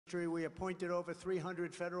history. We appointed over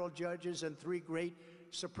 300 federal judges and 3 great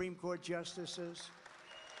Supreme Court justices.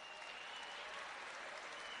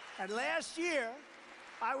 And last year,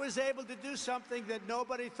 I was able to do something that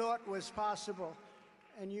nobody thought was possible.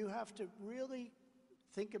 And you have to really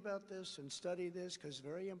think about this and study this, because it's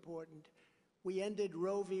very important. We ended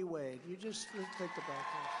Roe v. Wade. You just think about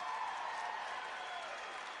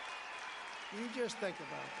this. You just think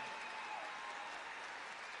about it.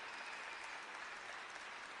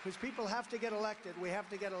 Because people have to get elected. We have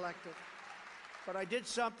to get elected. But I did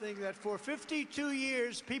something that for 52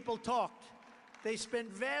 years people talked. They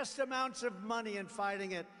spent vast amounts of money in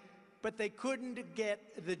fighting it, but they couldn't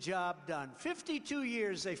get the job done. 52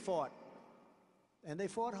 years they fought. And they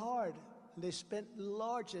fought hard. And they spent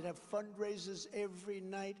large. They'd have fundraisers every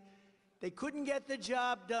night. They couldn't get the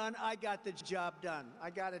job done. I got the job done. I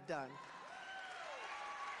got it done.